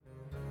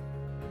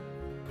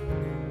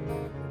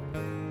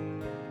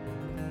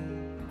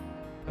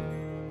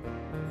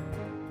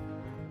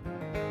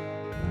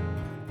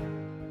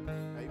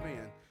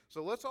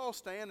So let's all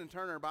stand and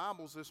turn our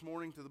Bibles this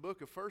morning to the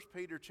book of 1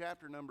 Peter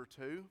chapter number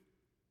 2.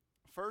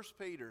 1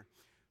 Peter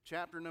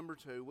chapter number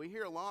 2. We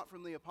hear a lot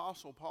from the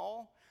Apostle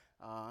Paul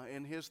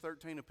in his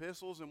 13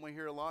 epistles, and we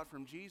hear a lot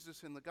from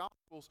Jesus in the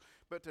Gospels.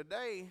 But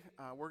today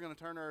we're going to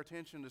turn our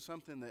attention to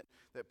something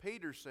that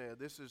Peter said.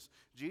 This is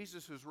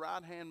Jesus'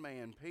 right-hand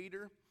man,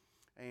 Peter.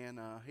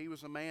 And he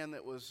was a man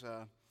that was...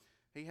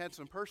 He had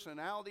some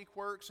personality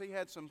quirks. He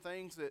had some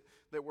things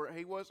that were,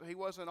 he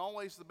wasn't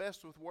always the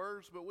best with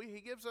words, but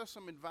he gives us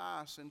some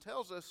advice and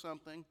tells us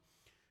something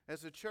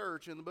as a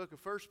church in the book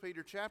of 1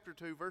 Peter chapter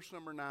 2, verse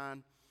number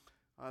 9,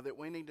 that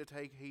we need to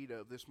take heed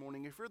of this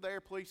morning. If you're there,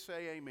 please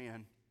say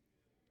amen.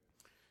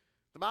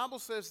 The Bible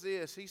says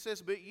this. He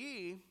says, "But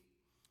ye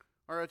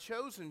are a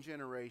chosen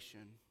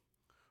generation,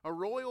 a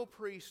royal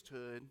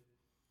priesthood,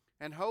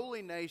 and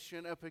holy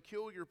nation, a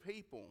peculiar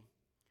people,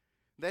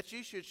 that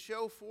ye should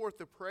show forth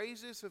the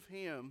praises of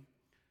him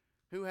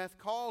who hath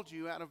called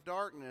you out of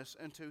darkness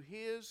unto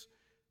his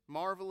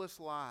marvelous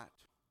light,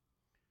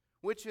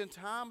 which in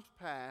times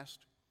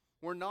past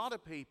were not a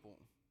people,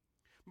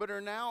 but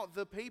are now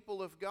the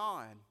people of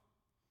God,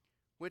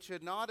 which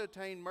had not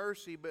obtained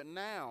mercy, but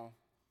now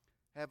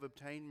have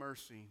obtained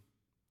mercy."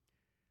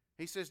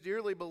 He says,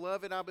 "Dearly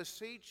beloved, I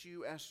beseech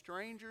you as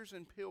strangers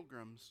and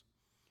pilgrims,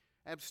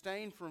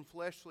 abstain from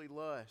fleshly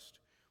lust,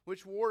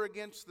 which war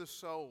against the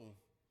soul,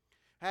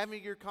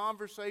 having your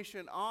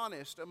conversation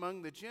honest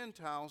among the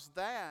Gentiles,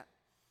 that,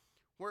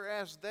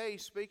 whereas they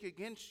speak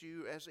against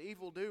you as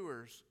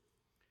evildoers,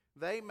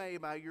 they may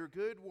by your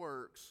good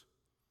works,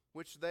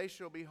 which they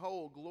shall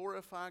behold,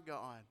 glorify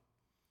God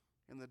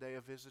in the day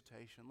of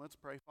visitation." Let's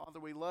pray. Father,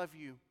 we love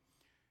you.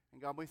 And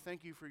God, we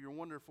thank you for your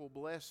wonderful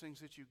blessings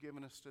that you've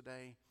given us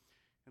today.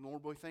 And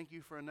Lord, we thank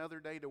you for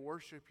another day to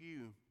worship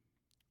you,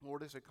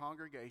 Lord, as a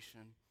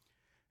congregation.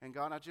 And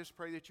God, I just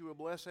pray that you will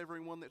bless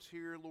everyone that's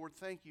here. Lord,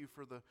 thank you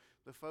for the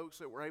folks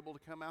that were able to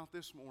come out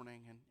this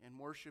morning and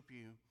worship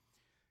you.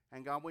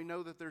 And God, we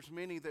know that there's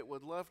many that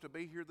would love to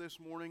be here this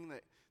morning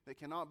that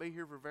cannot be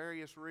here for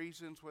various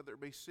reasons, whether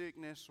it be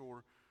sickness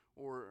or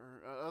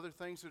other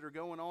things that are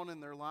going on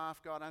in their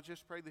life. God, I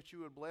just pray that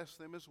you would bless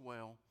them as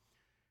well.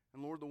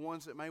 And Lord, the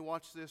ones that may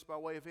watch this by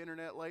way of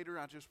internet later,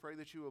 I just pray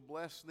that you would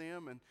bless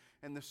them.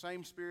 And the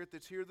same Spirit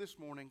that's here this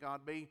morning,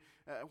 God, be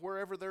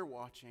wherever they're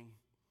watching.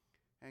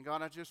 And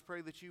God, I just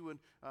pray that you would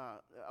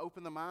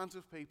open the minds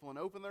of people and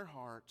open their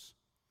hearts.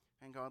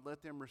 And God,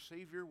 let them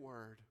receive your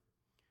word.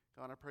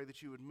 God, I pray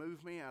that you would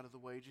move me out of the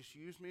way. Just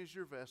use me as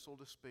your vessel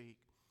to speak.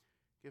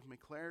 Give me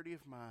clarity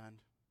of mind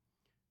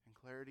and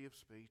clarity of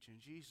speech. In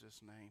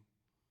Jesus' name,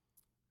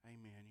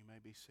 amen. You may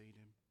be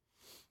seated.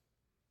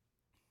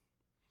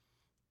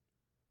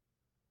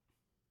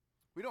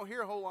 We don't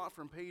hear a whole lot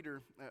from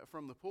Peter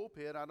from the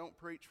pulpit. I don't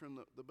preach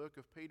from the book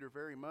of Peter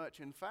very much.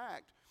 In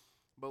fact,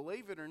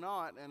 believe it or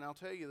not, and I'll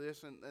tell you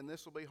this, and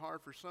this will be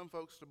hard for some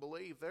folks to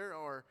believe, there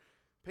are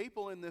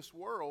people in this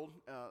world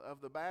of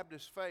the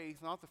Baptist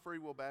faith, not the Free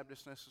Will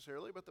Baptist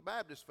necessarily, but the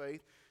Baptist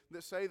faith,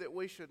 that say that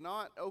we should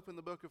not open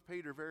the book of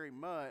Peter very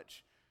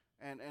much,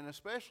 and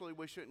especially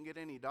we shouldn't get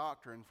any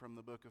doctrine from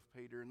the book of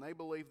Peter. And they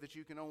believe that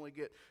you can only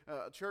get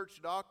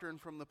church doctrine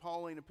from the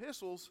Pauline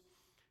epistles,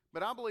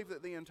 but I believe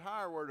that the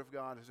entire Word of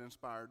God is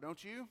inspired,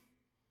 don't you?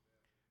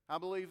 I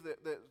believe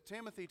that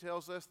Timothy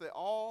tells us that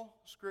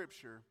all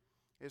Scripture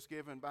is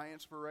given by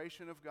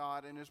inspiration of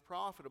God and is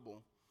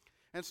profitable.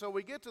 And so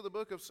we get to the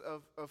book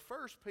of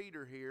 1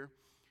 Peter here,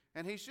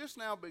 and he's just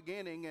now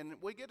beginning, and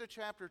we get to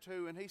chapter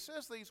 2, and he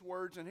says these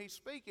words, and he's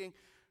speaking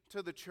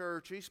to the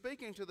church. He's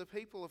speaking to the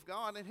people of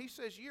God, and he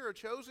says, "You're a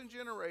chosen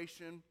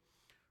generation,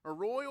 a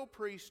royal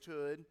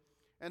priesthood,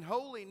 and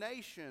holy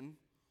nation."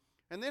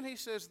 And then he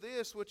says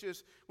this, which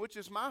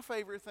is my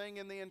favorite thing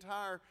in the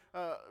entire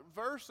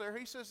verse there.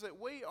 He says that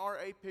we are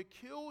a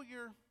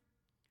peculiar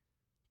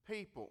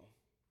people.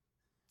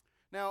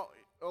 Now,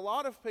 a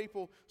lot of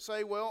people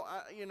say, well,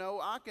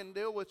 I can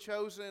deal with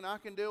chosen, I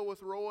can deal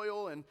with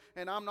royal, and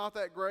I'm not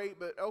that great,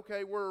 but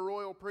okay, we're a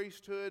royal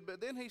priesthood. But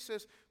then he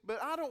says,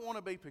 but I don't want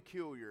to be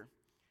peculiar.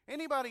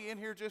 Anybody in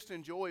here just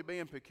enjoy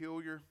being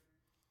peculiar?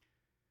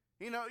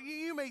 You know,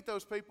 you meet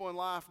those people in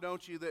life,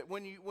 don't you, that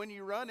when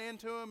you run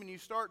into them and you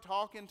start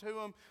talking to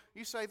them,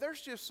 you say,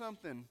 there's just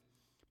something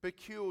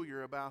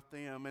peculiar about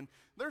them. And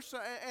there's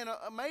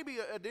maybe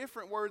a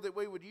different word that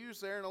we would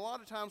use there, and a lot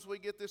of times we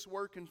get this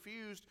word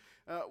confused.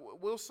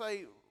 We'll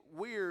say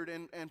weird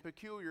and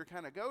peculiar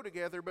kind of go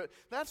together, but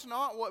that's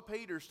not what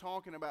Peter's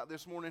talking about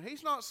this morning.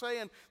 He's not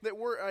saying that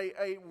we're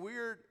a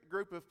weird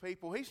group of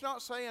people. He's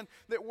not saying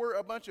that we're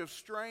a bunch of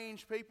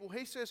strange people.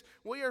 He says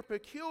we are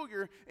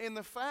peculiar in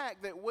the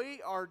fact that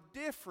we are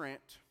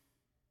different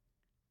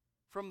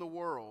from the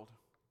world.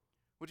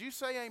 Would you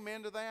say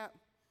amen to that?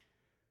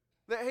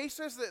 That he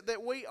says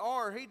that we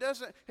are.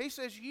 He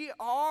says ye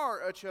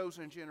are a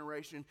chosen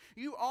generation.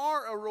 You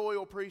are a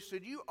royal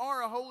priesthood. You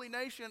are a holy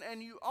nation,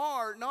 and you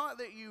are, not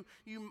that you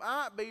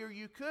might be or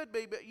you could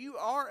be, but you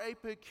are a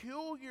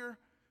peculiar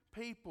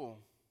people.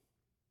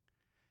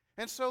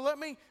 And so let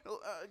me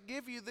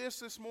give you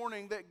this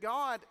morning, that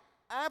God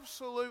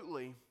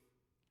absolutely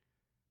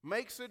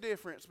makes a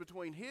difference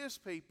between His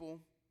people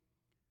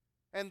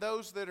and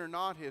those that are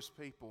not His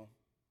people.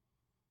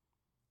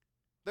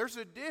 There's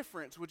a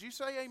difference, would you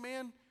say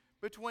amen,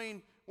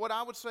 between what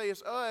I would say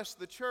is us,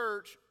 the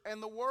church,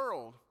 and the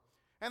world.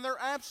 And there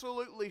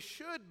absolutely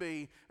should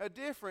be a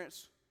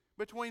difference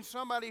between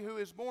somebody who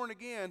is born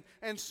again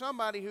and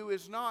somebody who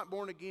is not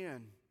born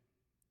again.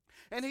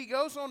 And he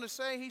goes on to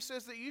say, he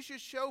says that you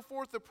should show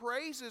forth the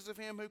praises of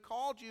Him who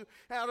called you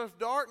out of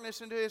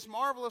darkness into His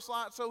marvelous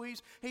light. So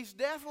he's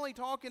definitely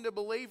talking to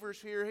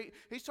believers here.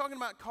 He's talking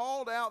about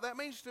called out. That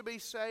means to be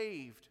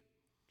saved.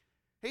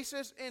 He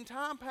says, in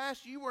time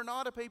past you were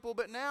not a people,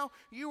 but now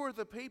you are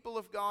the people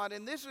of God.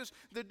 And this is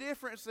the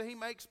difference that he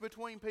makes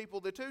between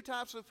people. The two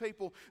types of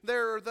people.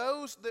 There are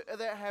those that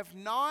have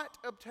not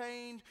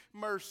obtained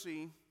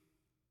mercy,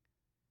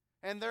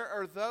 and there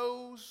are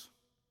those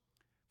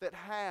that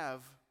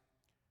have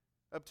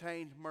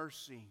obtained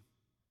mercy.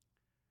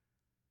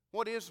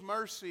 What is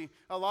mercy?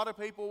 A lot of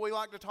people, we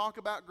like to talk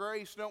about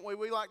grace, don't we?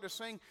 We like to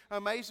sing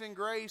Amazing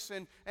Grace,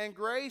 and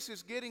grace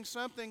is getting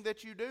something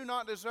that you do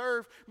not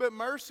deserve, but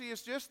mercy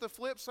is just the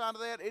flip side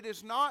of that. It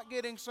is not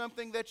getting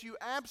something that you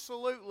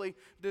absolutely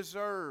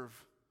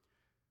deserve.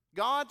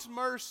 God's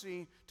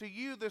mercy to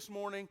you this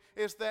morning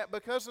is that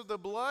because of the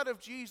blood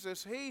of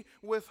Jesus, He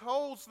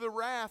withholds the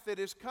wrath that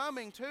is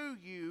coming to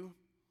you.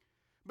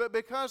 But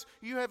because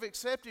you have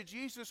accepted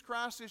Jesus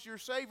Christ as your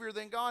Savior,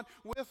 then God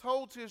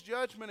withholds His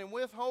judgment and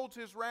withholds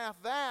His wrath.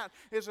 That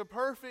is a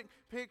perfect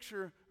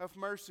picture of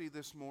mercy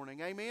this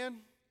morning.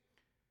 Amen?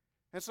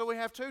 And so we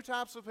have two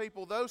types of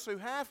people, those who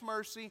have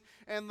mercy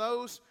and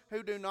those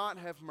who do not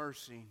have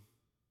mercy.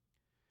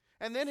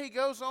 And then he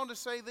goes on to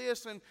say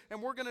this, and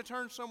we're going to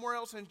turn somewhere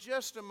else in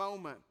just a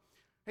moment.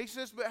 He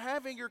says, but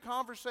having your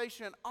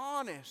conversation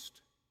honest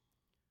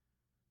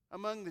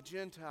among the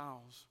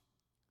Gentiles,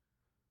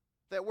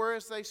 that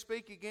whereas they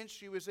speak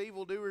against you as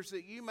evildoers,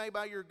 that you may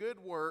by your good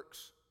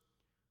works,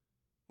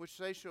 which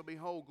they shall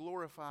behold,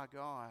 glorify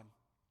God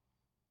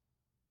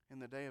in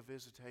the day of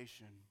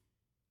visitation.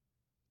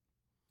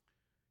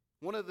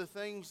 One of the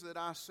things that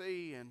I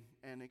see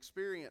and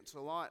experience a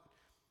lot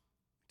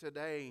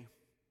today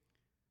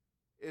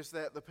is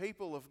that the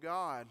people of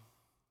God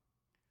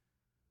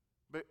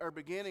are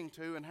beginning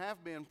to, and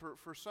have been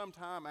for some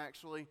time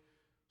actually,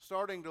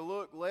 starting to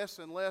look less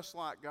and less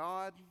like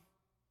God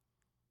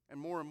and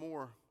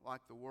more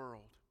like the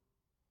world.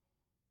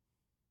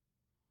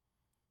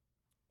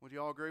 Would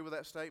you all agree with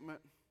that statement?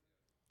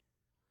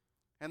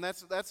 And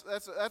that's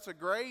a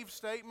grave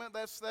statement.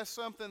 That's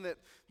something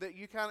that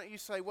you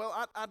say,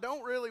 well, I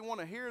don't really want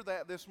to hear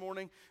that this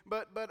morning,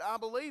 but I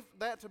believe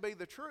that to be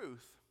the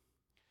truth.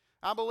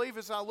 I believe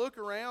as I look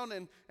around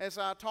and as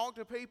I talk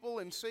to people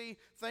and see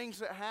things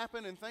that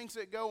happen and things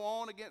that go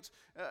on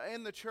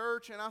in the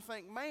church, and I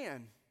think,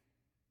 man,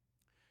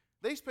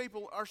 these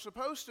people are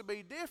supposed to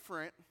be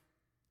different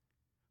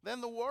than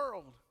the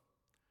world.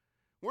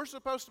 We're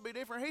supposed to be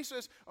different. He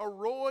says a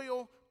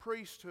royal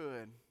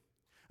priesthood,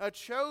 a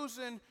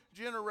chosen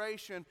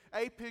generation,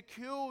 a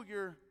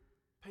peculiar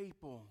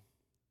people.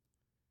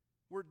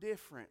 We're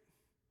different.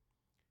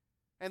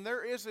 And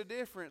there is a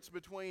difference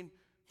between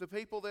the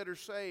people that are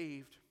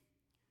saved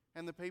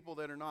and the people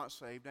that are not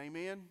saved.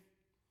 Amen?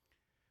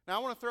 Now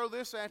I want to throw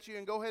this at you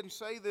and go ahead and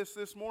say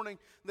this morning,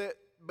 that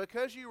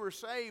because you were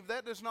saved,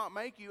 that does not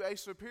make you a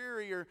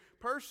superior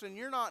person.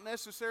 You're not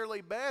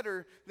necessarily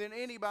better than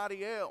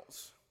anybody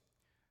else.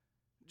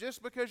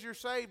 Just because you're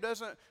saved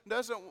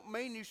doesn't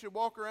mean you should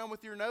walk around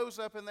with your nose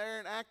up in there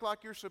and act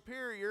like you're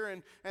superior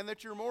and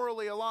that you're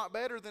morally a lot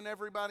better than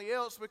everybody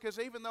else. Because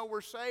even though we're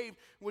saved,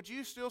 would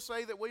you still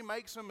say that we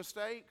make some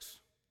mistakes?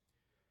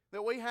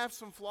 That we have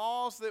some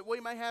flaws, that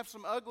we may have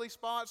some ugly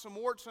spots, some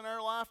warts in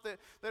our life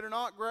that are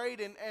not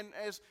great. And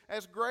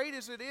as great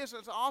as it is,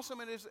 as awesome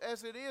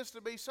as it is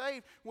to be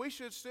saved, we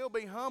should still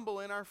be humble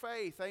in our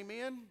faith.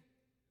 Amen?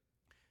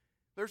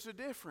 There's a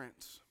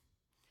difference.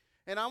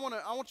 And I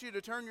want you to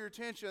turn your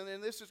attention,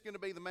 and this is going to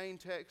be the main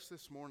text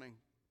this morning,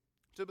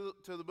 to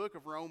the book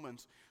of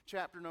Romans,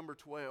 chapter number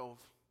 12.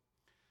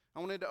 I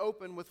wanted to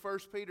open with 1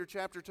 Peter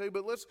chapter 2,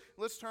 but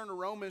let's turn to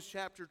Romans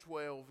chapter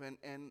 12.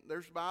 And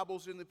there's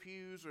Bibles in the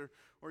pews,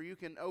 or you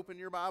can open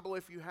your Bible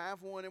if you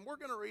have one. And we're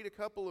going to read a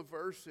couple of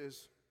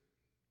verses.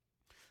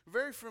 A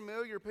very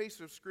familiar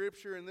piece of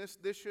Scripture, and this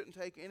shouldn't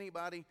take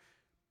anybody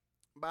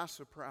by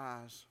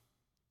surprise.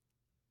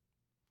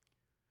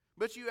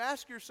 But you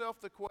ask yourself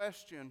the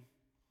question,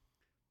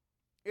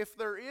 if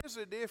there is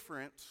a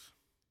difference,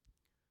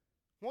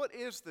 what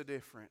is the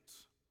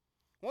difference?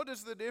 What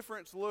does the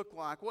difference look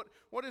like?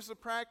 What is the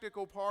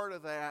practical part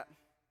of that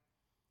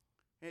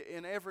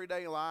in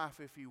everyday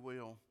life, if you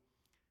will?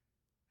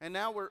 And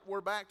now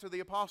we're back to the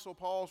Apostle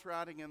Paul's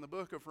writing in the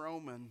book of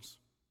Romans.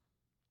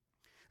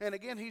 And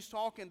again, he's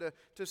talking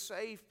to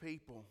save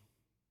people.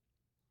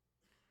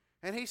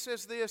 And he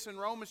says this in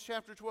Romans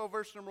chapter 12,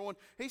 verse number 1.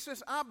 He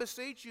says, I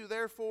beseech you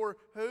therefore,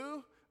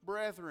 who?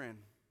 Brethren.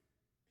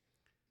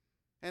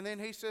 And then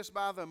he says,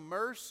 by the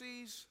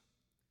mercies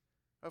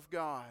of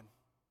God.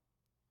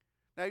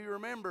 Now you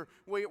remember,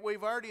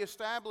 we've already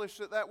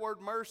established that word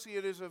mercy,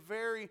 it is a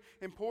very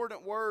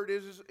important word.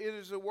 It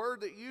is a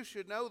word that you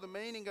should know the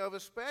meaning of,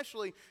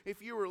 especially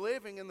if you were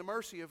living in the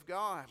mercy of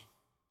God.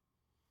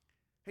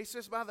 He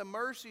says, by the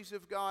mercies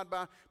of God,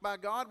 by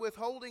God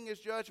withholding His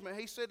judgment.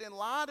 He said, in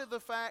light of the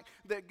fact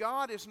that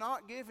God is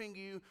not giving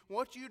you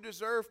what you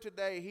deserve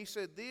today, He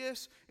said,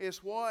 this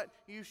is what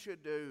you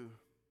should do.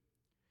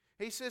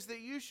 He says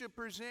that you should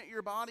present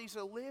your bodies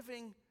a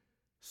living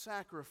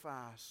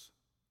sacrifice.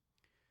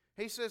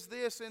 He says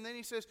this, and then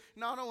He says,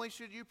 not only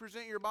should you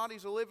present your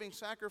bodies a living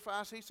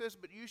sacrifice, He says,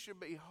 but you should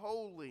be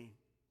holy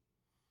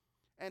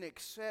and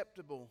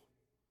acceptable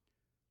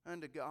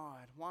unto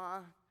God. Why?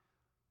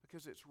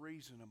 Because it's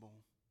reasonable.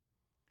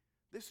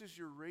 This is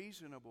your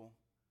reasonable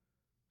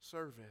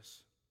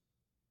service.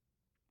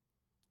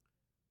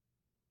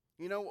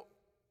 You know,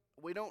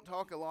 we don't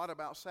talk a lot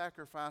about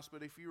sacrifice,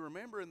 but if you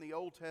remember in the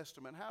Old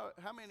Testament,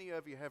 how many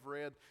of you have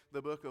read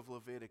the book of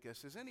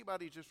Leviticus? Has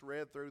anybody just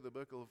read through the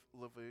book of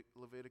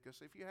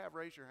Leviticus? If you have,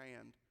 raise your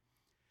hand.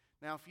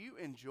 Now, if you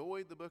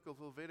enjoyed the book of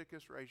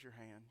Leviticus, raise your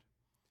hand.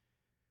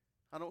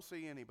 I don't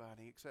see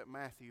anybody except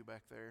Matthew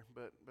back there,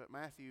 but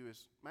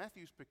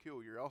Matthew's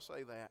peculiar. I'll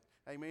say that.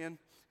 Amen.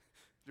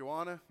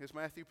 Joanna, is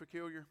Matthew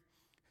peculiar?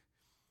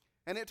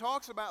 And it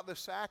talks about the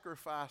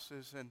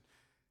sacrifices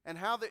and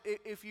how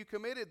if you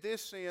committed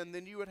this sin,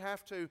 then you would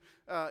have to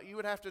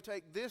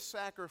take this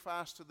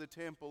sacrifice to the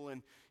temple,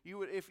 and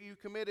if you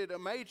committed a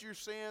major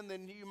sin,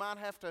 then you might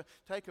have to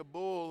take a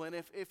bull. And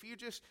if you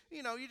just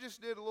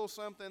did a little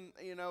something,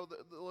 the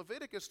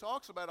Leviticus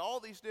talks about all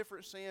these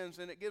different sins,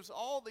 and it gives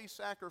all these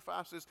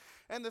sacrifices.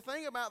 And the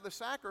thing about the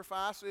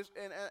sacrifice is,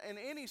 and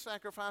any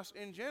sacrifice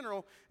in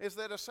general, is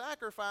that a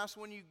sacrifice,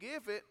 when you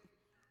give it,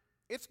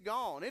 it's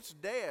gone, it's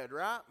dead,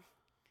 right?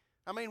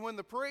 I mean, when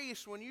the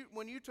priest, when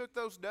you took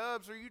those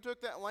doves, or you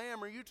took that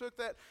lamb, or you took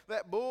that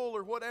bull,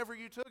 or whatever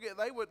you took it,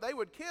 they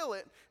would kill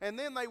it, and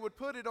then they would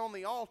put it on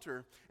the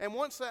altar. And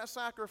once that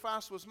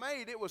sacrifice was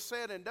made, it was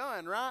said and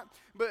done, right?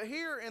 But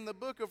here in the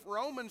book of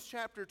Romans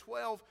chapter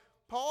 12,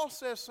 Paul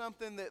says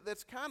something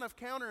that's kind of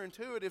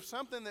counterintuitive,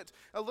 something that's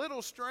a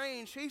little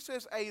strange. He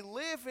says, a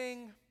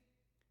living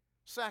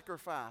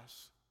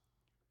sacrifice.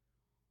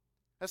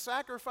 A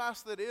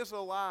sacrifice that is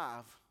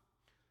alive.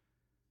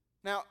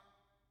 Now,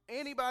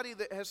 anybody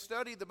that has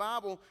studied the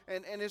Bible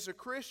and is a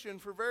Christian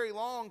for very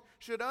long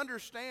should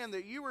understand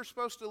that you are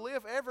supposed to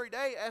live every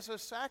day as a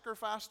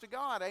sacrifice to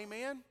God.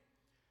 Amen?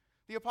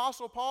 The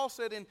Apostle Paul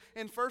said in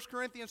 1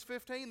 Corinthians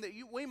 15 that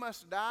we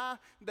must die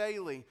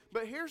daily.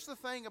 But here's the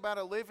thing about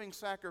a living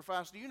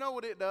sacrifice. Do you know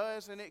what it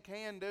does and it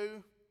can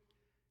do?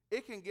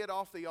 It can get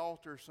off the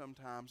altar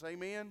sometimes.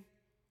 Amen?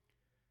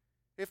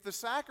 If the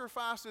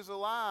sacrifice is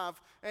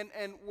alive and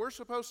we're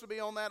supposed to be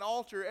on that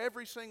altar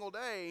every single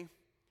day,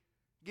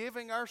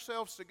 giving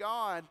ourselves to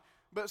God,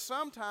 but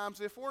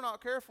sometimes if we're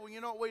not careful, you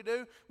know what we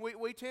do?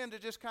 We tend to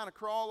just kind of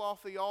crawl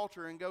off the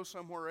altar and go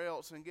somewhere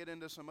else and get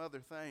into some other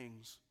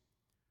things.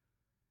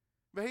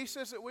 But he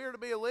says that we are to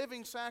be a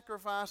living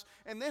sacrifice,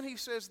 and then he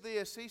says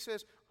this, he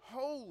says,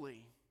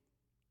 holy.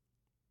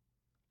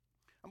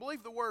 I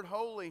believe the word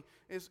holy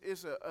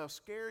is a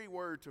scary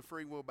word to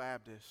Free Will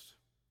Baptist.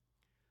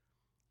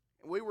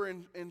 We were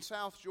in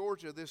South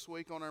Georgia this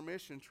week on our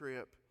mission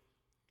trip.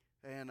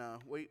 And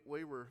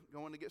we were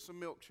going to get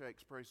some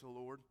milkshakes, praise the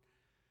Lord.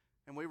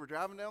 And we were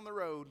driving down the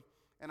road,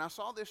 and I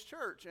saw this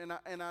church,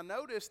 and I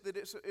noticed that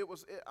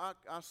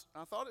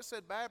I thought it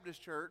said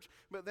Baptist church,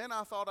 but then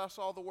I thought I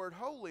saw the word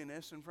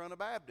holiness in front of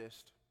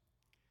Baptist.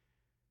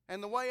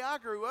 And the way I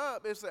grew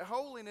up is that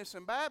holiness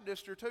and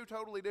Baptist are two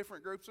totally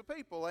different groups of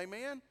people,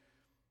 amen?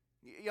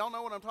 Y'all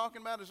know what I'm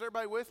talking about? Is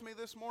everybody with me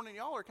this morning?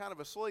 Y'all are kind of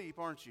asleep,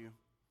 aren't you?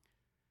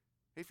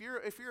 If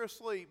you're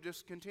asleep,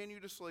 just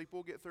continue to sleep.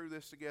 We'll get through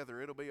this together.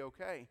 It'll be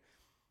okay.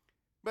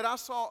 But I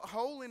saw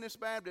Holiness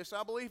Baptist.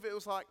 I believe it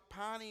was like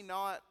Piney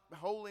Knot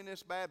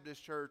Holiness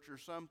Baptist Church or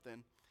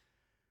something.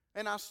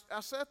 And I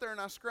sat there and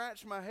I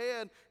scratched my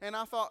head, and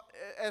I thought,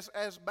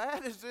 as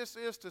bad as this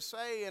is to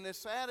say, and as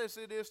sad as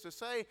it is to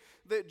say,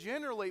 that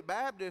generally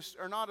Baptists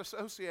are not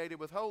associated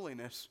with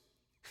holiness.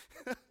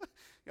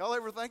 Y'all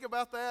ever think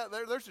about that?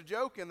 There's a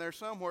joke in there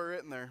somewhere,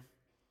 isn't there?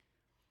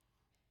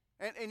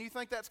 And you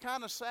think that's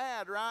kind of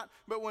sad, right?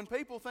 But when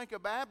people think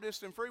of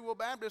Baptist and Free Will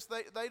Baptist,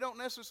 they don't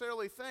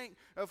necessarily think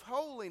of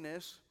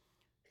holiness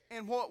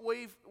and what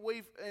we've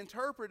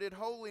interpreted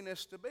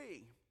holiness to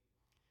be.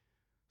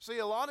 See,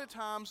 a lot of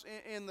times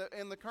in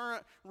the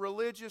current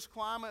religious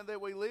climate that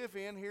we live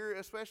in here,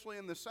 especially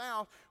in the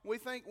South,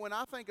 when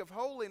I think of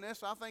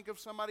holiness, I think of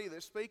somebody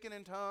that's speaking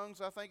in tongues.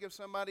 I think of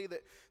somebody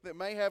that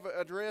may have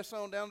a dress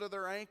on down to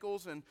their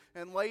ankles,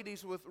 and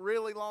ladies with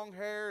really long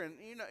hair, and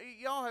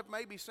y'all have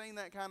maybe seen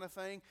that kind of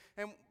thing.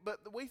 But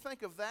we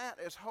think of that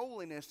as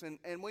holiness,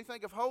 and we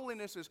think of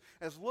holiness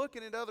as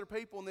looking at other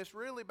people in this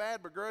really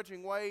bad,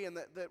 begrudging way, and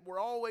that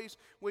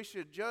we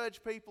should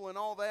judge people and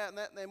all that,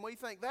 and we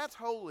think that's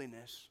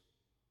holiness.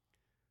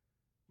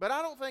 But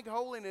I don't think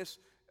holiness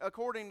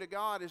according to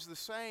God is the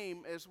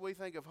same as we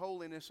think of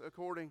holiness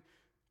according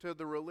to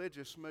the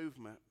religious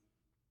movement.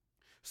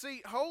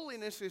 See,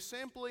 holiness is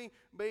simply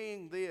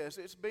being this.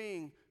 It's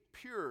being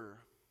pure.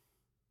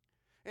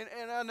 And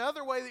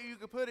another way that you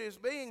could put it is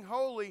being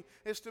holy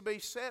is to be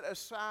set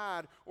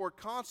aside or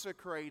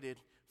consecrated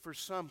for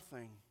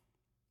something.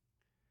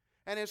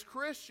 And as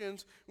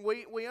Christians,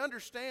 we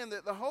understand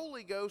that the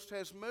Holy Ghost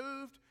has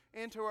moved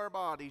into our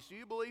bodies. Do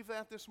you believe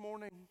that this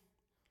morning?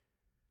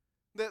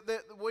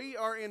 That we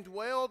are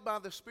indwelled by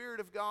the Spirit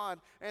of God.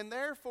 And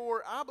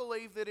therefore, I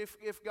believe that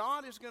if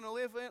God is going to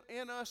live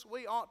in us,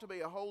 we ought to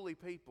be a holy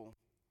people.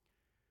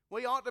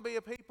 We ought to be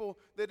a people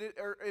that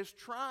is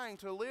trying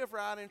to live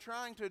right and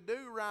trying to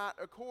do right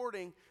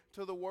according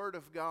to the Word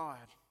of God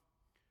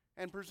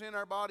and present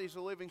our bodies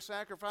a living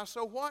sacrifice.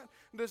 So what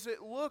does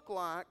it look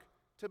like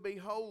to be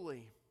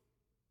holy?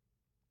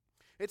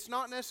 It's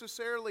not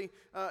necessarily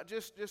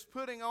just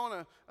putting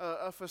on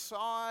a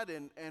facade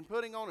and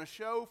putting on a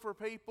show for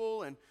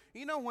people. And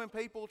you know when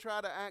people try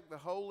to act the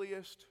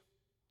holiest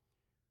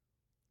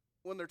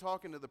when they're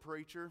talking to the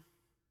preacher?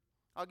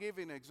 I'll give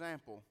you an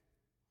example.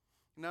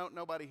 No,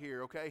 nobody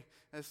here, okay?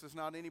 This is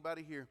not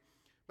anybody here.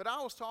 But I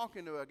was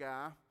talking to a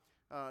guy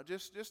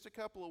just a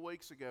couple of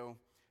weeks ago,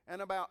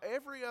 and about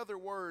every other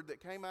word that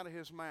came out of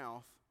his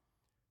mouth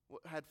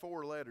had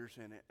 4 letters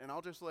in it. And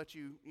I'll just let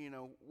you,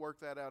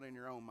 work that out in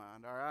your own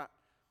mind, all right?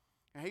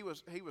 And he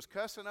was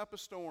cussing up a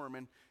storm,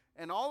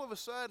 and all of a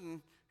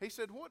sudden, he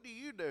said, "What do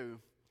you do?"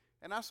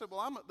 And I said,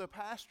 "Well, I'm the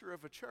pastor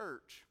of a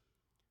church."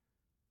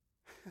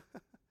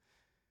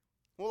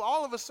 Well,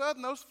 all of a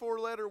sudden, those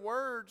 4-letter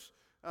words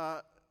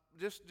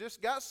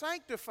just got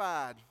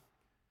sanctified.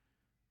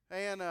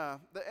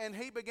 And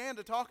he began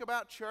to talk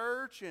about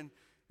church and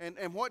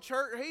what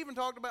church. He even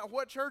talked about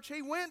what church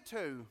he went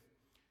to.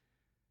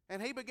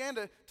 And he began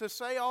to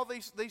say all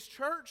these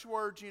church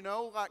words,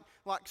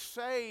 like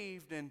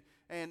saved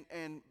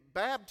and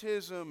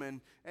baptism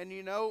and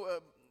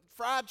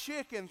fried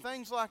chicken,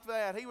 things like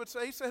that.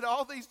 He said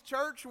all these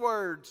church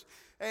words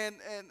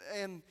and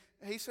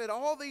he said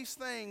all these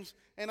things.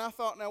 And I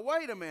thought, now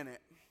wait a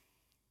minute.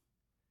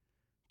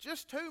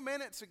 Just 2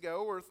 minutes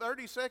ago or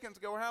 30 seconds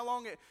ago or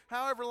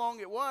however long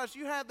it was,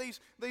 you had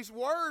these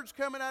words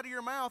coming out of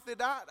your mouth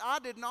that I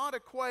did not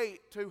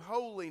equate to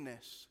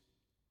holiness.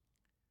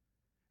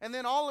 And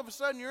then all of a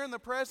sudden you're in the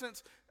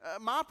presence,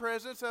 my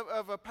presence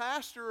of a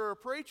pastor or a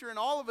preacher, and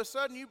all of a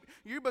sudden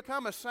you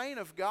become a saint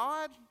of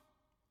God.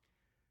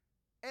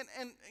 And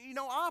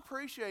I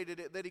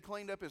appreciated it that he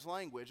cleaned up his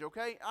language,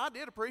 okay? I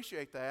did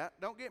appreciate that.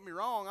 Don't get me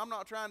wrong. I'm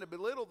not trying to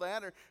belittle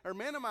that or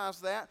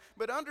minimize that.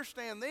 But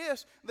understand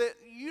this, that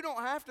you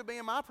don't have to be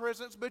in my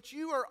presence, but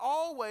you are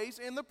always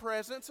in the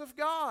presence of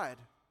God.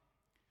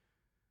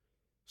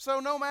 So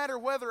no matter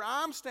whether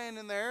I'm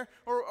standing there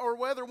or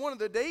whether one of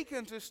the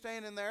deacons is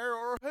standing there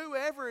or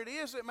whoever it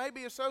is that may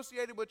be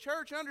associated with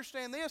church,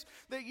 understand this,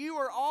 that you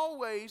are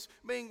always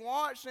being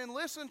watched and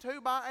listened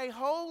to by a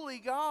holy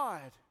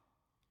God.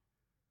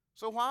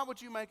 So why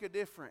would you make a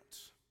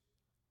difference?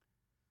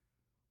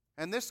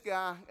 And this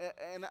guy,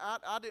 and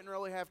I didn't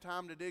really have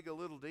time to dig a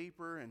little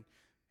deeper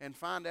and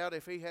find out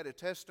if he had a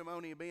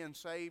testimony of being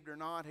saved or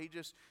not.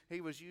 He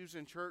was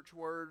using church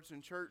words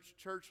and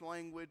church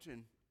language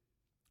and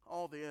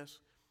all this.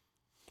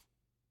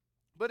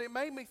 But it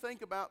made me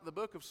think about the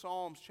book of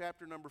Psalms,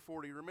 chapter number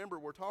 40. Remember,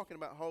 we're talking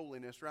about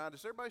holiness, right?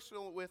 Is everybody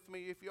still with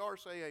me? If you are,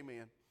 say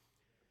amen.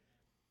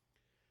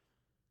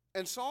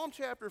 And Psalm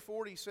chapter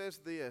 40 says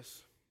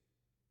this.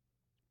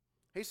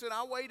 He said,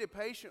 "I waited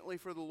patiently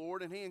for the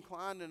Lord, and He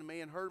inclined unto me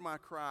and heard my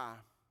cry.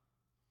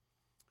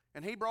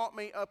 And He brought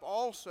me up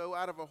also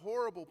out of a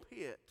horrible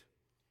pit,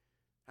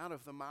 out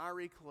of the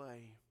miry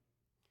clay."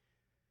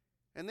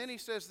 And then he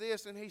says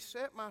this, "And He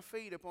set my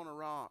feet upon a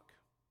rock,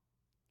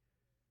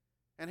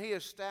 and He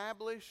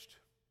established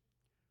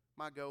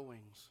my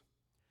goings."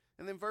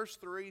 And then verse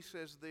 3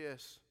 says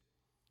this,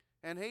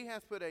 "And He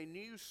hath put a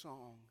new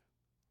song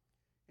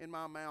in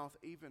my mouth,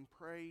 even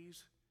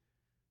praise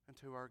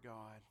unto our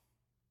God."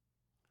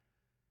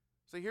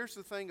 See, here's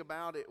the thing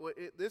about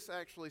it. This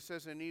actually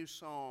says a new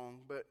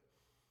song, but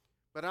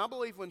I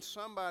believe when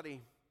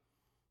somebody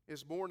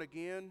is born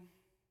again,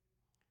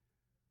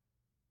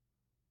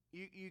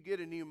 you get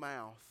a new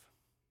mouth.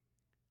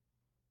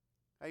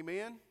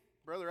 Amen?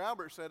 Brother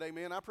Albert said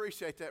amen. I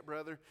appreciate that,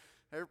 brother.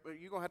 You're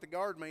going to have to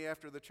guard me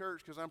after the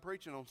church because I'm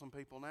preaching on some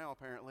people now,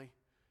 apparently.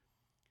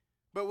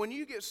 But when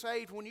you get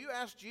saved, when you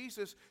ask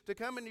Jesus to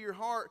come into your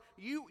heart,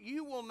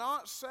 you will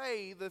not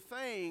say the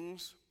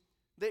things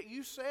that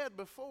you said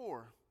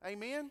before.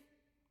 Amen?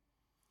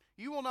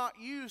 You will not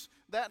use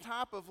that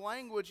type of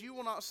language. You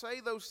will not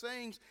say those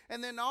things.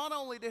 And then not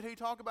only did he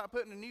talk about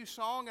putting a new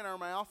song in our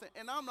mouth,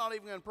 and I'm not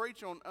even going to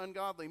preach on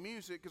ungodly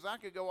music because I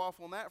could go off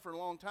on that for a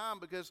long time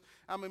because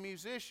I'm a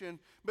musician.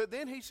 But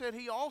then he said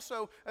he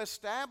also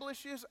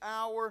establishes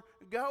our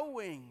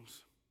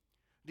goings.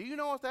 Do you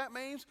know what that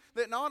means?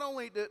 That not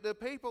only the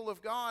people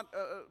of God,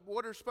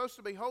 what are supposed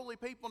to be holy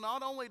people,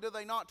 not only do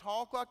they not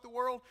talk like the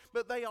world,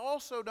 but they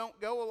also don't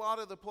go a lot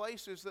of the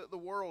places that the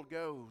world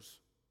goes.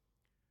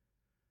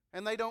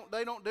 And they don't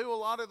do a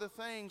lot of the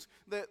things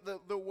that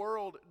the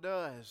world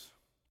does.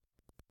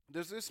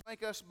 Does this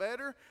make us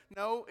better?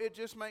 No, it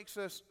just makes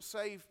us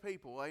saved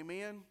people.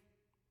 Amen?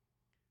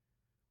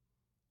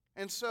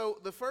 And so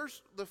the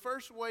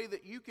first way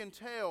that you can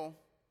tell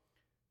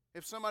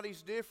if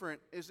somebody's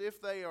different is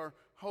if they are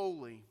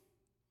holy,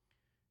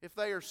 if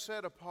they are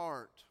set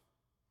apart.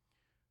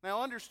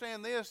 Now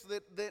understand this,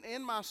 that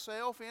in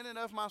myself, in and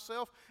of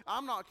myself,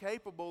 I'm not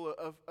capable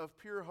of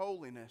pure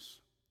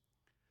holiness.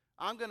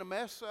 I'm going to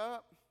mess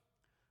up.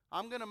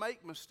 I'm going to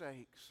make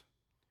mistakes.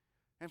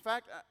 In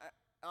fact,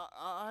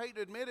 I hate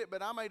to admit it,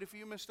 but I made a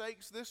few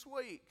mistakes this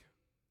week.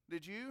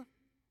 Did you?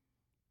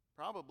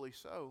 Probably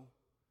so.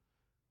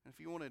 And if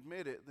you want to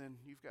admit it, then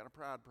you've got a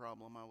pride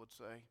problem, I would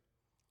say.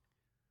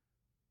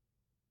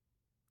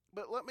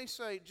 But let me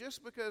say,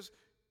 just because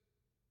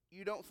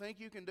you don't think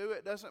you can do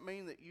it doesn't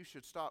mean that you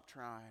should stop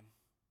trying.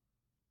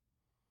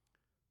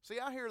 See,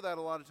 I hear that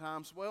a lot of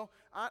times. Well,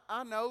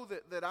 I know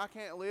that I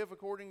can't live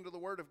according to the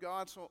Word of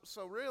God,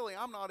 so really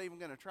I'm not even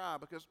going to try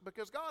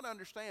because God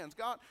understands.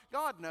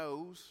 God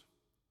knows.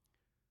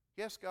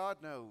 Yes, God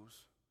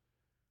knows.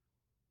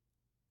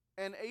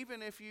 And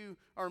even if you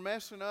are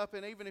messing up,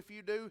 and even if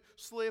you do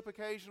slip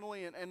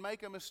occasionally and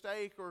make a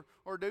mistake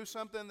or do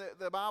something that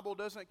the Bible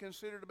doesn't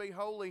consider to be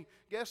holy,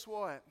 guess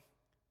what?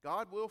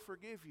 God will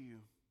forgive you.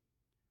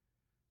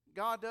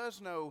 God does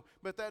know,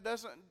 but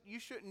you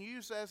shouldn't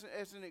use that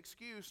as an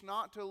excuse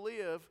not to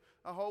live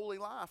a holy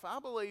life. I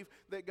believe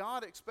that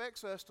God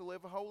expects us to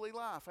live a holy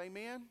life.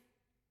 Amen?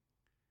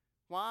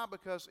 Why?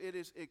 Because it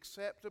is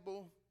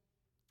acceptable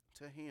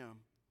to Him.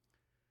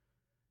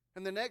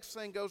 And the next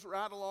thing goes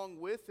right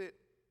along with it,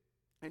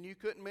 and you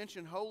couldn't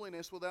mention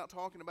holiness without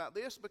talking about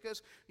this,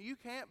 because you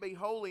can't be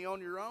holy on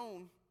your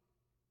own.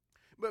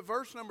 But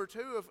verse number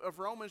 2 of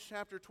Romans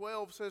chapter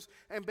 12 says,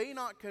 "And be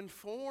not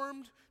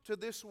conformed to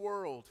this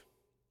world,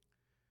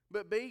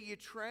 but be ye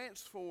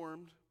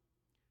transformed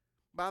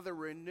by the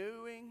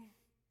renewing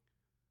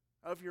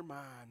of your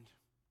mind."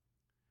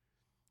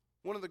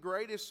 One of the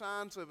greatest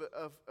signs of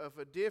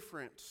a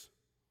difference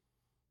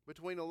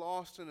between a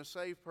lost and a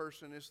saved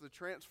person is the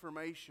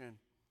transformation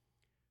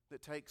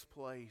that takes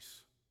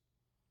place.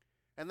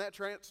 And that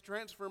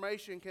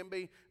transformation can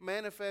be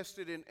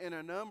manifested in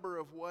a number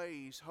of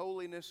ways.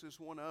 Holiness is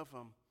one of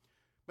them.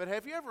 But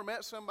have you ever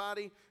met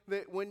somebody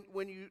that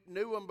when you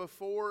knew them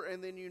before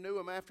and then you knew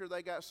them after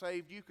they got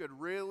saved, you could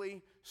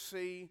really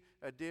see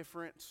a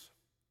difference?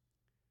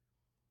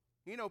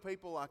 You know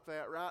people like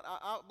that, right?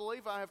 I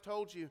believe I have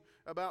told you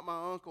about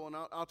my uncle, and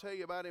I'll tell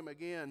you about him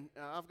again.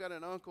 I've got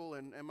an uncle,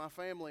 and my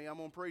family, I'm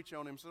going to preach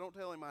on him, so don't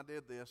tell him I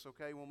did this,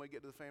 okay, when we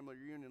get to the family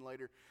reunion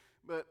later.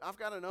 But I've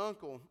got an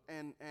uncle,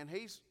 and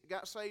he's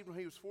got saved when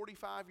he was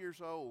 45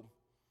 years old.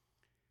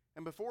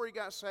 And before he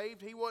got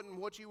saved, he wasn't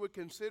what you would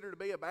consider to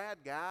be a bad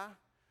guy.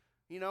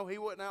 You know, he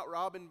wasn't out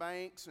robbing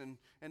banks and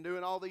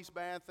doing all these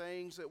bad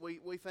things that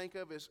we think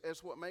of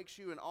as what makes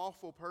you an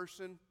awful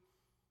person.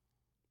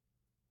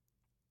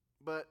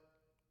 But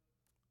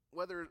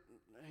whether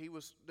he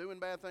was doing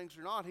bad things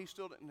or not, he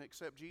still didn't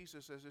accept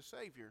Jesus as his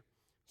Savior.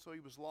 So he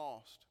was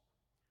lost.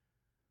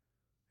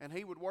 And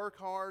he would work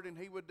hard and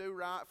he would do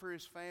right for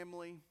his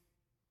family.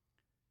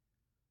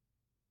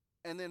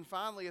 And then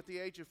finally, at the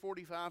age of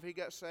 45, he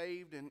got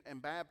saved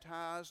and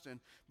baptized and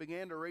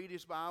began to read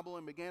his Bible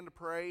and began to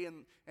pray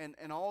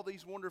and all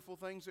these wonderful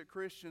things that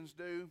Christians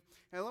do.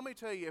 And let me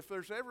tell you, if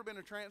there's ever been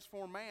a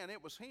transformed man,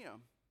 it was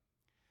him.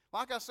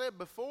 Like I said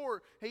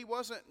before, he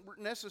wasn't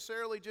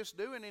necessarily just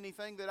doing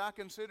anything that I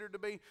considered to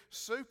be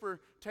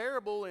super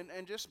terrible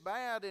and just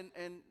bad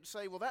and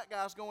say, well, that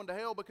guy's going to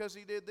hell because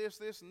he did this,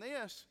 this, and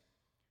this.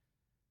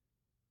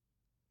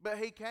 But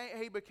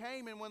he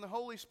became, and when the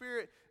Holy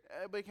Spirit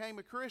became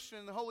a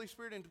Christian, the Holy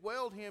Spirit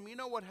indwelled him, you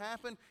know what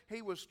happened?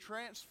 He was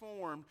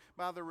transformed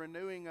by the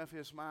renewing of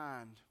his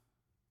mind.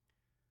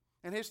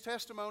 And his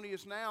testimony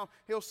is now,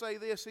 he'll say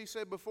this, he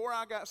said, before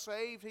I got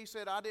saved, he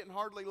said, I didn't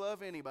hardly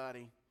love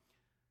anybody.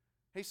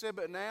 He said,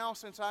 but now,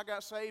 since I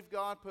got saved,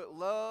 God put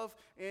love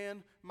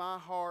in my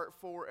heart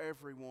for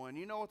everyone.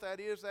 You know what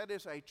that is? That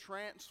is a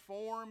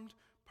transformed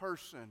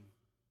person.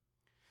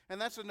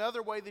 And that's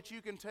another way that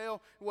you can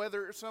tell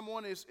whether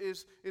someone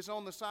is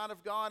on the side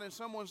of God and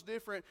someone's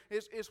different,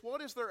 is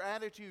what is their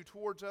attitude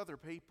towards other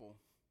people.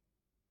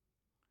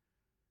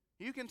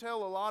 You can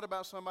tell a lot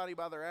about somebody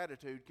by their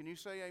attitude. Can you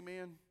say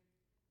amen?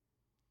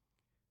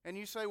 And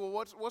you say, well,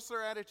 what's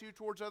their attitude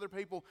towards other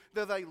people?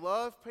 Do they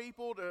love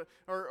people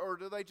or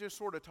do they just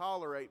sort of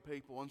tolerate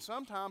people? And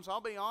sometimes,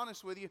 I'll be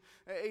honest with you,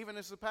 even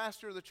as the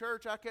pastor of the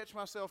church, I catch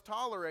myself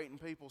tolerating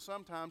people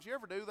sometimes. You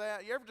ever do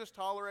that? You ever just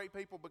tolerate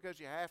people because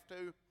you have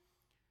to?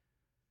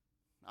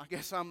 I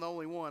guess I'm the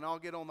only one. I'll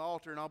get on the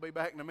altar and I'll be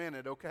back in a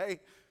minute, okay?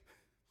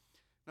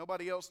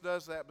 Nobody else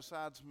does that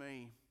besides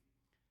me.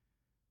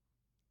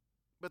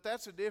 But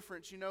that's a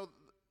difference. You know,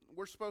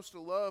 we're supposed to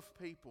love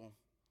people.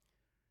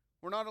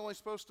 We're not only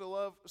supposed to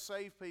love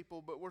saved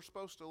people, but we're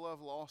supposed to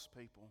love lost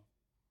people.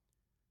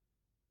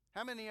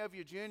 How many of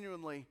you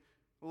genuinely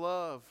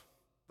love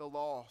the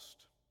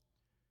lost?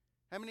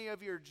 How many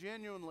of you are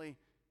genuinely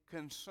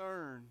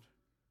concerned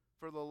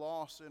for the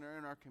lost that are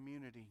in our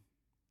community?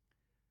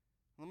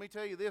 Let me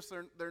tell you this,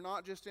 they're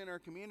not just in our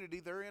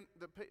community,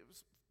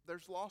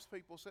 there's lost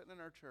people sitting in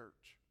our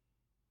church.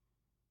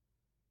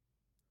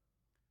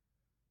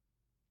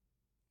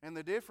 And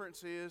the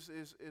difference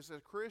is a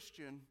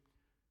Christian,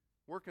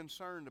 we're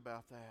concerned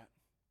about that.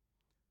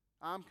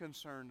 I'm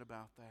concerned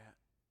about that.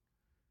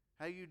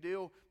 How you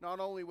deal not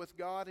only with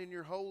God in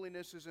your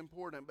holiness is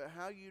important, but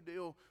how you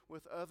deal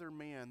with other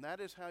men. That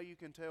is how you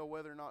can tell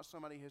whether or not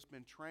somebody has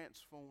been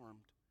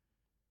transformed.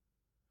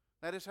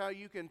 That is how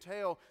you can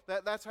tell.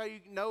 That's how you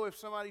know if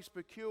somebody's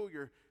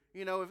peculiar.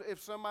 You know,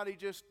 if somebody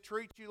just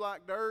treats you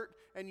like dirt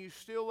and you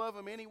still love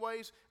them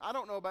anyways, I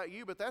don't know about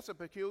you, but that's a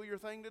peculiar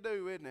thing to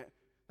do, isn't it?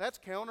 That's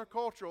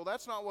countercultural.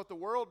 That's not what the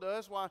world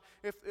does. Why?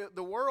 If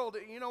the world,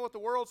 you know what the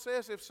world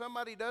says? If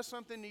somebody does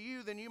something to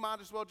you, then you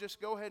might as well just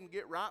go ahead and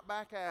get right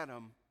back at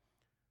them.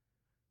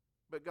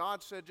 But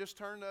God said, just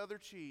turn the other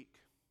cheek.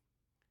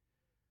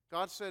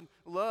 God said,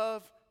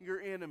 love your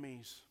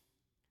enemies.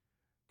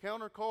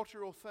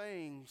 Countercultural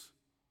things,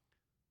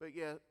 but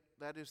yet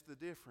that is the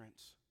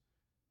difference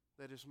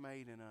that is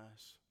made in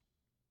us.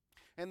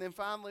 And then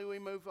finally we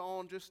move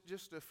on,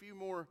 just a few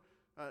more,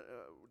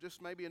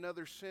 just maybe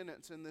another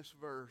sentence in this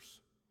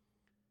verse.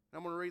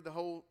 I'm going to read the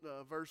whole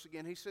verse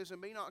again. He says, and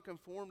be not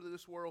conformed to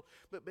this world,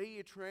 but be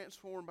ye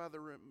transformed by the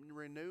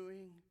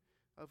renewing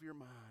of your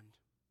mind.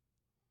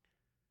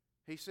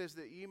 He says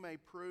that ye may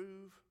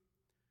prove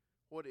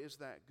what is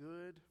that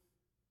good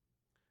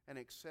and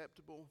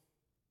acceptable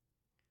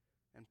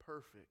and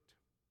perfect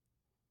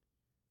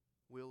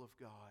will of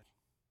God.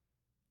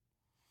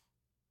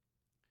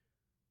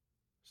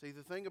 See,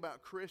 the thing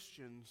about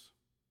Christians,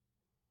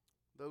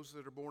 those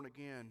that are born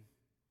again,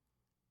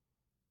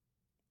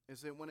 is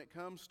that when it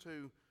comes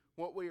to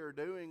what we are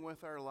doing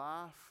with our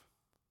life,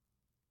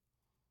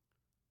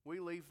 we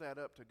leave that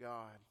up to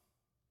God.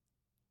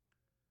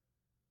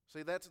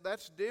 See,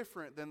 that's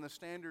different than the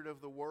standard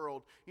of the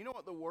world. You know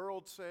what the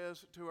world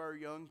says to our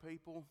young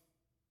people?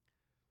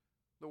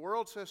 The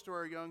world says to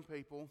our young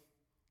people,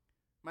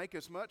 make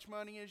as much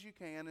money as you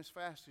can, as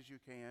fast as you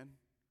can.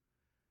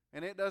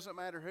 And it doesn't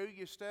matter who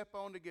you step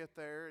on to get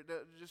there.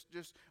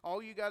 Just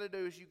all you got to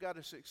do is you got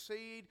to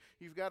succeed,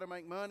 you've got to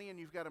make money, and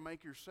you've got to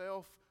make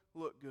yourself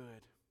look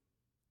good.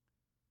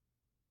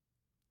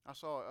 I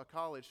saw a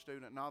college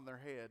student nod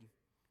their head.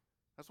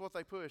 That's what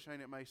they push,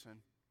 ain't it, Mason?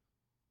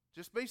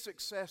 Just be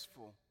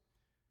successful.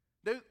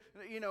 Do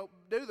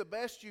the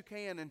best you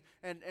can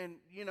and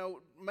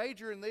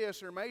major in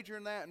this or major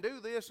in that and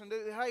do this and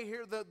do, hey,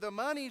 here, the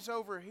money's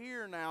over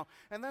here now.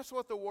 And that's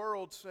what the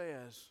world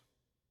says.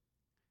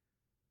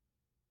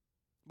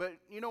 But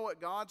you know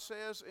what God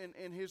says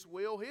in His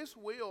will? His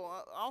will,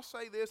 I'll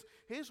say this,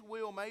 His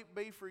will may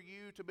be for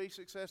you to be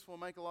successful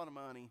and make a lot of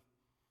money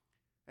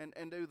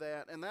and do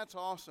that. And that's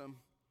awesome.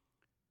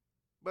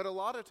 But a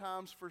lot of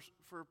times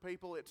for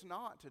people, it's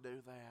not to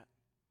do that.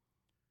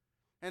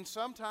 And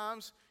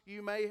sometimes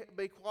you may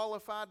be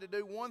qualified to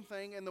do one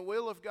thing, and the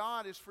will of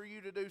God is for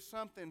you to do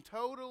something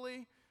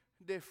totally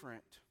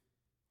different.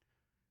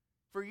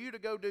 For you to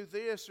go do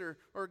this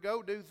or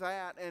go do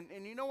that.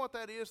 And you know what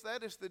that is?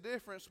 That is the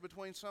difference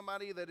between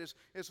somebody that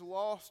is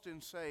lost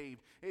and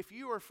saved. If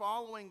you are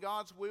following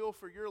God's will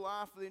for your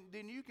life,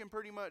 then you can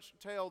pretty much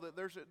tell that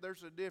there's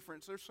a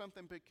difference. There's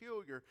something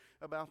peculiar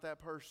about that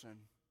person.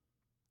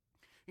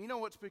 You know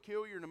what's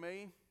peculiar to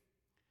me?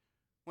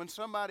 When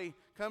somebody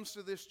comes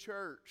to this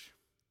church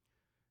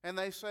and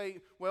they say,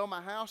 well,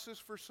 my house is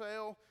for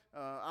sale,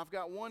 I've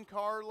got one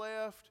car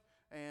left,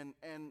 and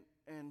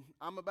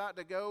I'm about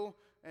to go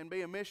and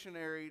be a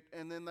missionary,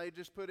 and then they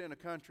just put in a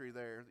country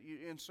there. You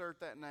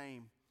insert that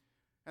name.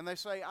 And they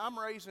say, I'm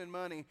raising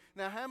money.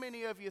 Now, how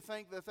many of you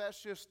think that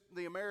that's just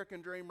the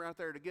American dream right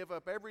there, to give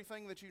up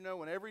everything that you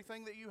know and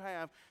everything that you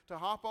have to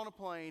hop on a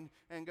plane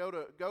and go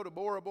to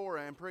Bora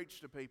Bora and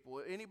preach to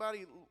people?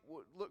 Anybody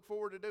look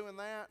forward to doing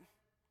that?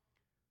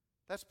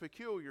 That's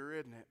peculiar,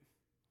 isn't it?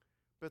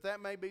 But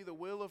that may be the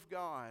will of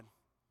God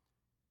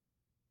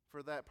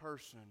for that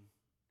person.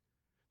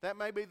 That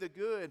may be the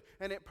good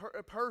and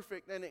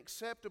perfect and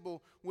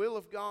acceptable will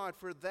of God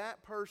for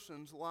that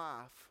person's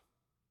life.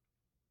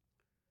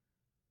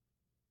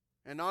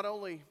 And not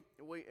only,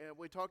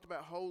 we talked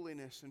about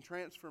holiness and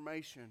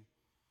transformation,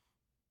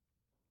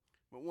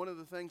 but one of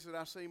the things that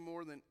I see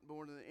more than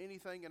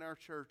anything in our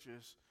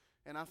churches,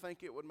 and I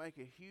think it would make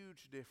a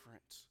huge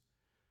difference,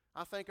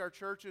 I think our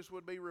churches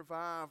would be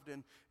revived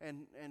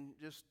and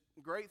just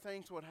great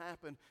things would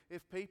happen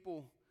if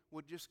people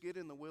would just get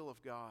in the will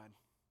of God.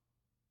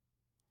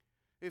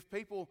 If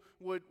people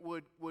would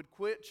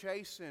quit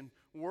chasing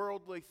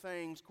worldly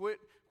things, quit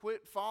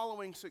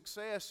following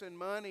success and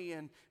money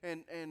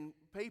and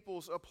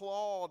people's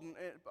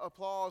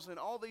applause and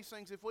all these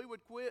things, if we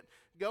would quit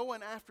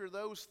going after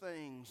those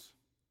things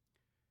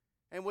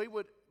and we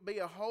would be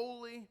a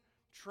holy,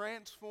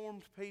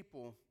 transformed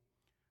people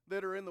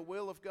that are in the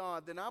will of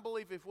God, then I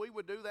believe if we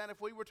would do that, if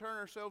we would turn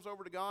ourselves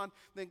over to God,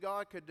 then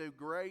God could do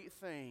great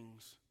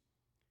things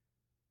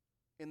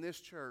in this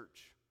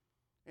church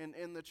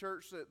in the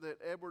church that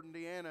Edward and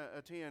Deanna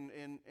attend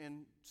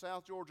in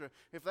South Georgia,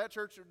 if that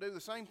church would do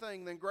the same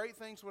thing, then great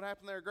things would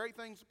happen there. Great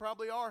things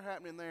probably are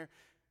happening there.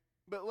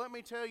 But let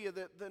me tell you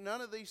that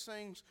none of these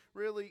things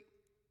really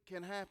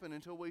can happen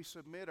until we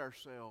submit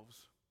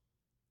ourselves,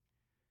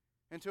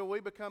 until we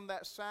become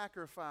that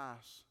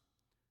sacrifice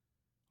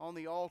on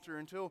the altar,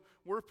 until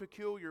we're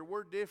peculiar,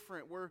 we're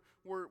different,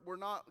 we're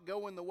not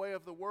going the way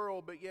of the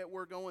world, but yet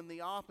we're going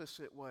the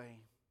opposite way.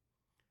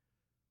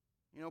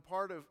 You know,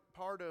 part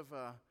of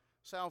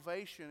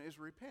salvation is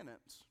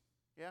repentance.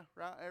 Yeah,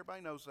 right?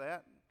 Everybody knows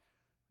that.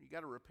 You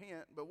got to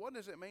repent. But what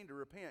does it mean to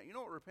repent? You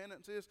know what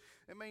repentance is?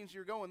 It means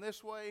you're going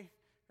this way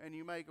and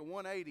you make a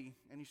 180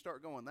 and you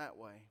start going that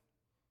way.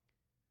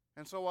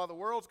 And so while the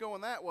world's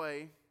going that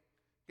way,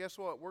 guess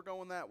what? We're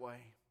going that way.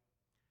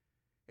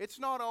 It's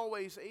not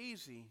always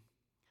easy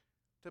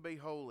to be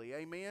holy.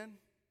 Amen?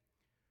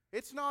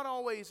 It's not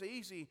always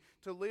easy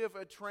to live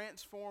a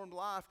transformed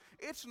life.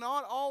 It's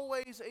not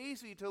always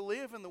easy to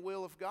live in the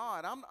will of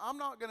God. I'm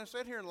not going to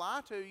sit here and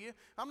lie to you.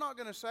 I'm not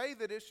going to say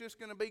that it's just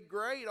going to be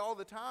great all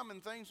the time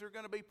and things are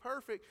going to be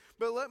perfect.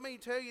 But let me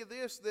tell you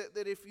this,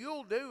 that if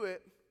you'll do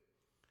it,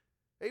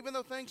 even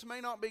though things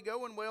may not be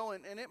going well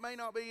and it may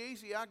not be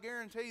easy, I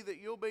guarantee that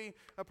you'll be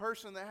a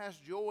person that has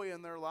joy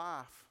in their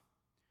life.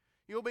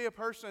 You'll be a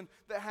person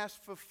that has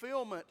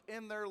fulfillment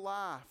in their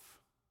life.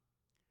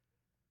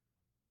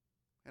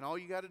 And all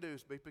you got to do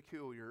is be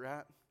peculiar,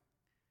 right?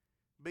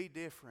 Be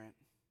different.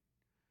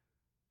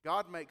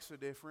 God makes a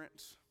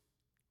difference.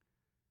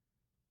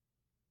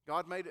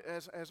 God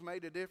has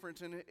made a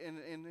difference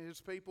in His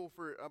people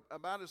for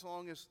about as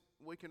long as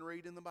we can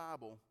read in the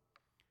Bible.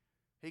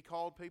 He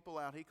called people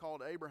out. He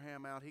called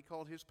Abraham out. He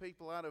called his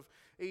people out of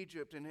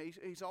Egypt. And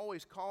he's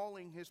always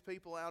calling his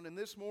people out. And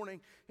this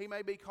morning, He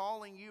may be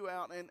calling you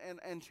out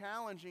and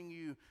challenging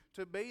you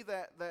to be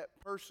that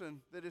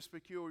person that is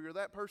peculiar,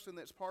 that person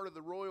that's part of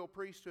the royal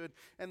priesthood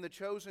and the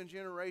chosen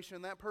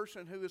generation, that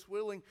person who is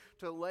willing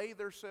to lay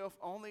theirself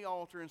on the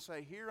altar and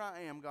say, "Here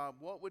I am, God.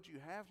 What would you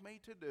have me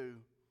to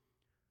do?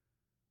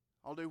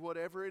 I'll do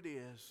whatever it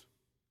is."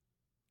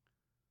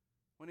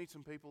 We need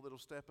some people that will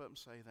step up and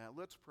say that.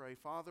 Let's pray.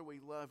 Father, we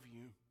love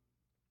You.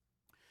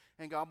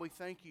 And God, we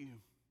thank You,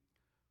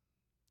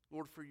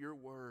 Lord, for Your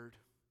word.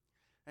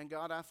 And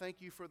God, I thank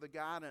You for the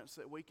guidance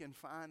that we can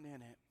find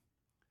in it.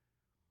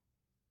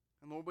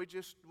 And Lord, we've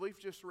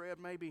just read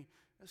maybe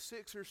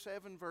 6 or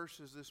 7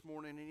 verses this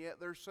morning, and yet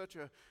there's such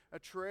a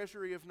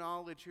treasury of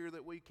knowledge here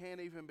that we can't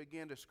even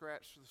begin to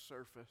scratch the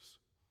surface.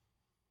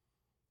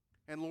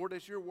 And Lord,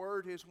 as Your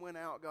word has went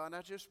out, God,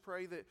 I just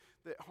pray that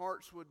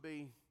hearts would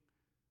be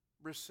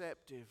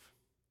receptive.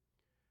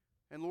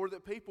 And Lord,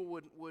 that people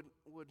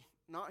would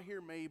not hear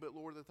me, but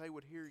Lord, that they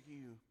would hear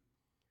You.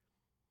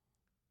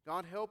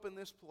 God, help in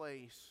this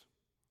place.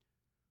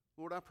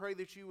 Lord, I pray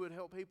that You would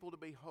help people to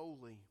be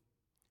holy.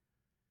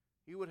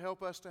 You would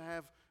help us to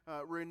have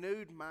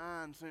renewed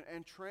minds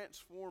and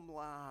transformed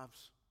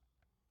lives.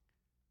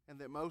 And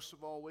that most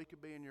of all, we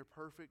could be in Your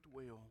perfect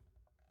will.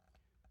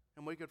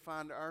 And we could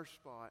find our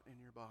spot in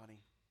Your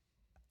body.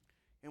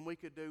 And we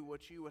could do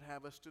what You would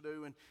have us to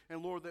do.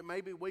 And Lord, that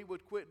maybe we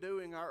would quit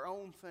doing our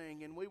own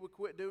thing. And we would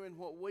quit doing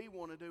what we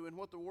want to do and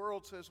what the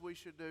world says we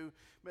should do.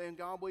 And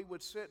God, we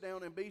would sit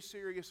down and be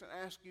serious and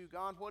ask You,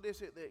 God, what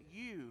is it that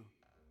You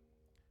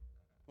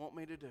want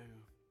me to do?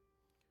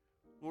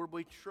 Lord,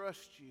 we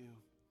trust You.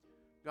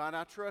 God,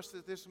 I trust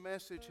that this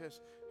message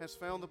has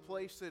found the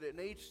place that it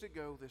needs to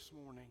go this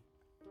morning.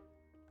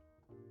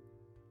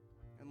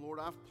 And Lord,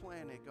 I've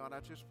planted. God,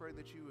 I just pray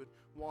that You would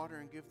water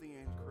and give the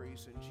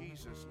increase. In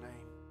Jesus'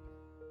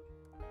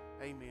 name,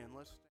 amen. Let's stand.